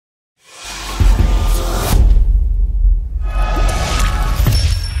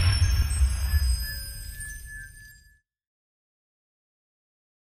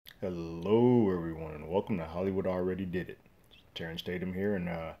welcome to Hollywood Already Did It. Terrence here, and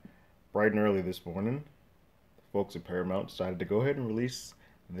bright and early this morning, the folks at Paramount decided to go ahead and release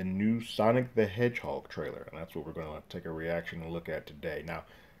the new Sonic the Hedgehog trailer, and that's what we're going to take a reaction and look at today. Now,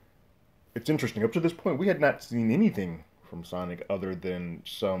 it's interesting. Up to this point, we had not seen anything from Sonic other than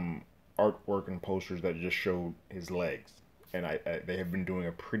some artwork and posters that just showed his legs, and they have been doing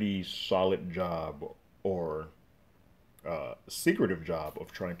a pretty solid job, or secretive job,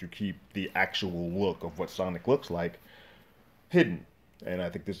 of trying to keep the actual look of what Sonic looks like hidden. And I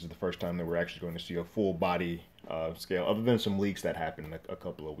think this is the first time that we're actually going to see a full body scale, other than some leaks that happened a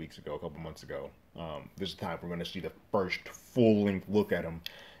couple of weeks ago, a couple months ago. This is the time we're going to see the first full-length look at him,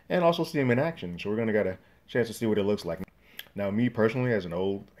 and also see him in action. So we're going to get a chance to see what it looks like. Now, me personally, as an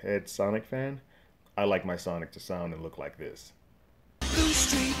old head Sonic fan, I like my Sonic to sound and look like this. Blue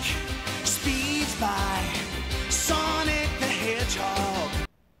streak speeds by, Sonic the Hedgehog.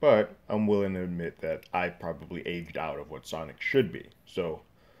 But I'm willing to admit that I probably aged out of what Sonic should be. So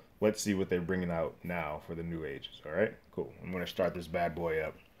let's see what they're bringing out now for the new ages. All right, cool. I'm going to start this bad boy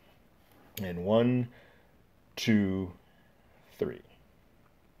up in 1, 2, 3.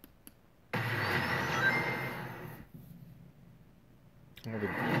 The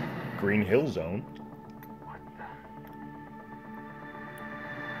Green Hill Zone.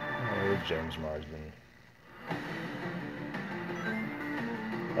 Oh, James Marsden.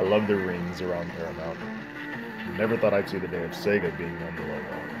 I love the rings around Paramount. Never thought I'd see the day of Sega being on the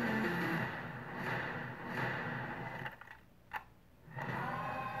logo.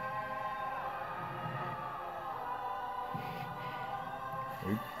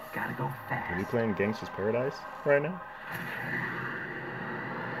 Gotta go fast. Are we playing Gangsta's Paradise right now?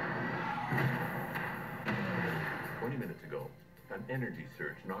 20 minutes ago, an energy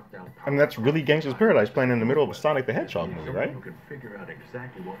surge knocked down. I mean, that's really Gangsta's Paradise playing in the middle of a Sonic the Hedgehog movie, Someone right? who can figure out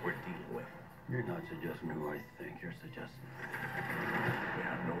exactly what we're dealing with. You're not suggesting who I think you're suggesting. We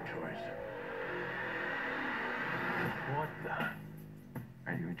have no choice. What the?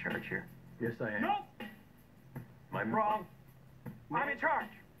 Are you in charge here? Yes, I am. No! I'm Wrong. I'm in charge.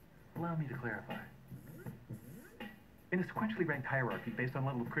 Allow me to clarify. In a sequentially ranked hierarchy based on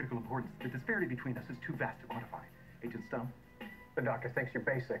level of critical importance, the disparity between us is too vast to quantify. Agent Stone? The doctor thinks you're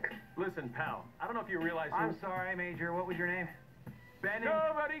basic. Listen, pal. I don't know if you realize I'm sorry, Major. What was your name? Ben.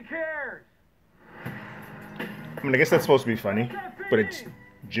 Nobody cares. I mean, I guess that's supposed to be funny, but it's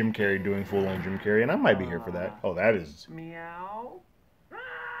Jim Carrey doing full-on Jim Carrey, and I might be here for that. Oh, that is... Meow.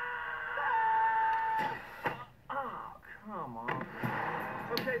 Oh, come on.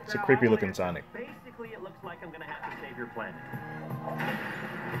 Okay, It's a pal, creepy I'll looking answer. Sonic. Basically, it looks like I'm gonna have to save your planet.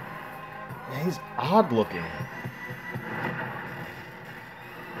 Yeah, he's odd looking.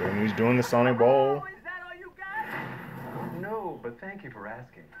 When he's doing the Sonic Ball. Oh, is that all you got? No, but thank you for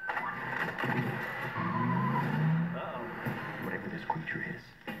asking. Whatever this creature is,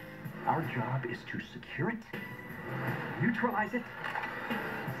 our job is to secure it, neutralize it,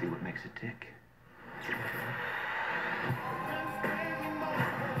 see what makes it tick.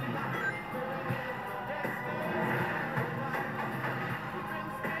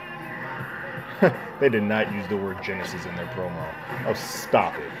 They did not use the word Genesis in their promo. Oh,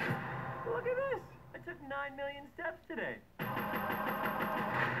 stop it. Look at this! I took 9 million steps today.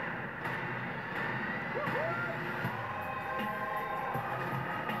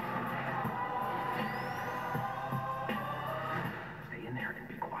 Stay in there and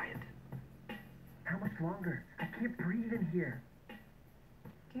be quiet. How much longer? I can't breathe in here.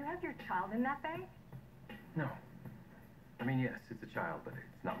 Do you have your child in that bag? No. I mean, yes, it's a child, but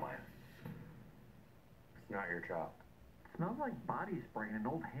it's not mine. It's not your child. Smells like body spray in an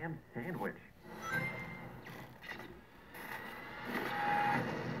old ham sandwich.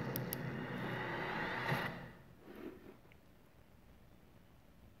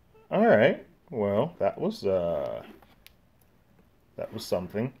 All right. Well, that was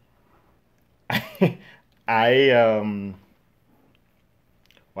something.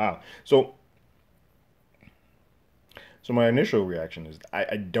 Wow. So my initial reaction is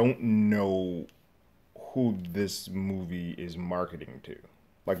I don't know who this movie is marketing to.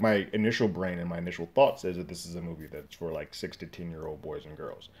 Like, my initial brain and my initial thought says that this is a movie that's for like 6 to 10-year-old boys and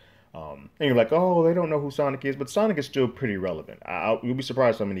girls. And you're like, oh, they don't know who Sonic is, but Sonic is still pretty relevant. You'll be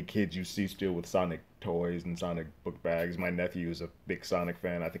surprised how many kids you see still with Sonic toys and Sonic book bags. My nephew is a big Sonic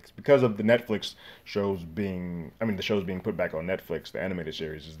fan. I think it's because of the Netflix shows being, the shows being put back on Netflix, the animated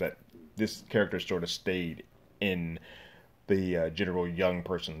series, is that this character sort of stayed in the general young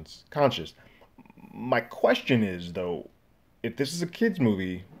person's conscious. My question is, though, if this is a kids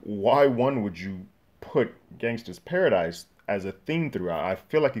movie, why would you put Gangsta's Paradise as a theme throughout. I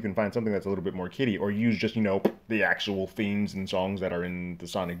feel like you can find something that's a little bit more kiddie, or use just, you know, the actual themes and songs that are in the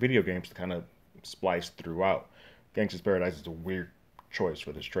Sonic video games to kind of splice throughout. Gangsta's Paradise is a weird choice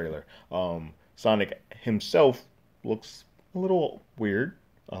for this trailer. Sonic himself looks a little weird.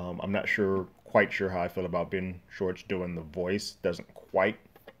 I'm not quite sure how I feel about Ben Short's doing the voice. Doesn't quite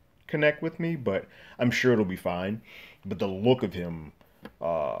connect with me, but I'm sure it'll be fine. But the look of him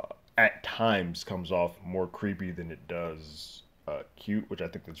at times comes off more creepy than it does cute, which I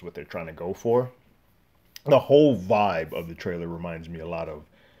think that's what they're trying to go for. The whole vibe of the trailer reminds me a lot of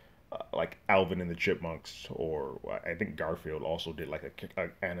like Alvin and the Chipmunks, or I think Garfield also did like a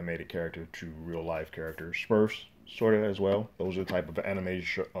animated character to real life characters. Smurfs sort of as well. Those are the type of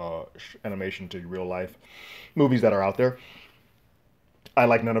animation to real life movies that are out there. I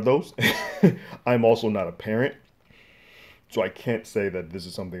like none of those. I'm also not a parent, so I can't say that this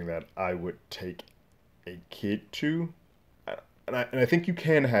is something that I would take a kid to. And I think you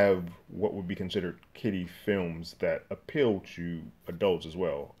can have what would be considered kiddie films that appeal to adults as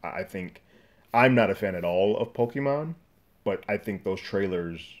well. I think I'm not a fan at all of Pokemon, but I think those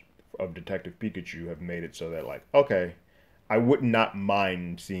trailers of Detective Pikachu have made it so that, like, okay, I would not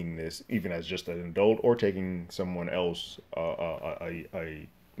mind seeing this even as just an adult, or taking someone else,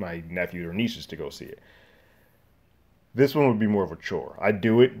 my nephew or nieces, to go see it. This one would be more of a chore. I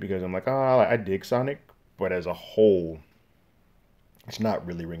do it because I'm like, oh, I dig Sonic, but as a whole, it's not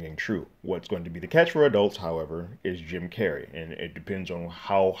really ringing true. What's going to be the catch for adults, however, is Jim Carrey, and it depends on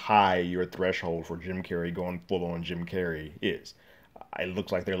how high your threshold for Jim Carrey going full on Jim Carrey is. It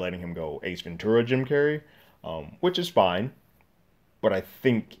looks like they're letting him go Ace Ventura Jim Carrey, which is fine, but I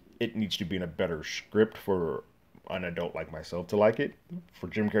think it needs to be in a better script for an adult like myself to like it. For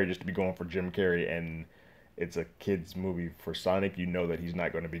Jim Carrey just to be going for Jim Carrey, and it's a kid's movie for Sonic, you know that he's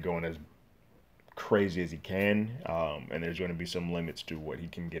not going to be going as crazy as he can, and there's going to be some limits to what he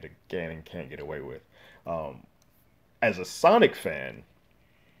can and can't get away with. As a Sonic fan,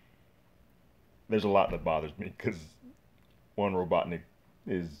 there's a lot that bothers me, because one, Robotnik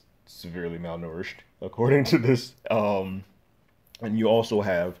is severely malnourished, according to this, and you also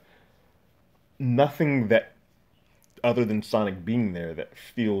have nothing that, other than Sonic being there, that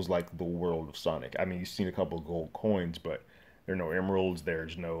feels like the world of Sonic. I mean, you've seen a couple of gold coins, but there are no emeralds,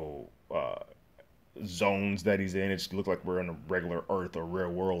 there's no zones that he's in. It looks like we're in a regular Earth or real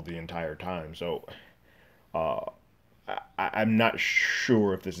world the entire time. So I'm not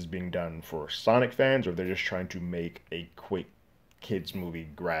sure if this is being done for Sonic fans, or if they're just trying to make a quick kids movie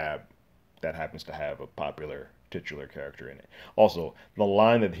grab that happens to have a popular titular character in it. Also, the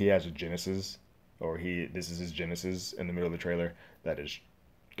line that he has a Genesis, or this is his Genesis, in the middle of the trailer, that is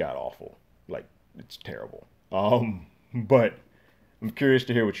god awful. Like, it's terrible. But I'm curious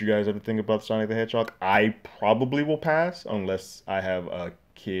to hear what you guys have to think about Sonic the Hedgehog. I probably will pass unless I have a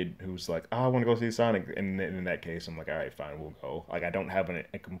kid who's like, oh, I want to go see Sonic. And in that case, I'm like, all right, fine, we'll go. Like, I don't have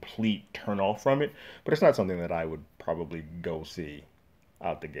a complete turn off from it, but it's not something that I would probably go see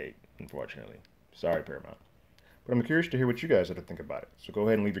out the gate, unfortunately. Sorry, Paramount. But I'm curious to hear what you guys have to think about it. So go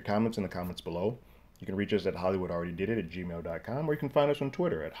ahead and leave your comments in the comments below. You can reach us at HollywoodAlreadyDidIt@gmail.com, or you can find us on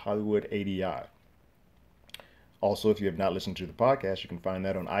Twitter at HollywoodADI. Also, if you have not listened to the podcast, you can find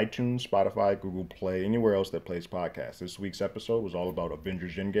that on iTunes, Spotify, Google Play, anywhere else that plays podcasts. This week's episode was all about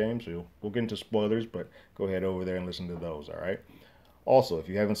Avengers Endgame, so we'll get into spoilers, but go ahead over there and listen to those, all right? Also, if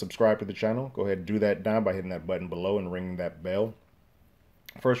you haven't subscribed to the channel, go ahead and do that now by hitting that button below and ringing that bell.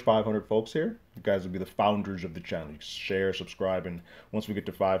 First 500 folks here, you guys will be the founders of the channel. You share, subscribe, and once we get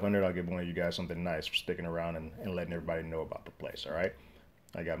to 500, I'll give one of you guys something nice for sticking around and letting everybody know about the place, all right?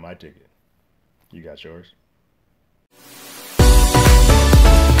 I got my ticket. You got yours?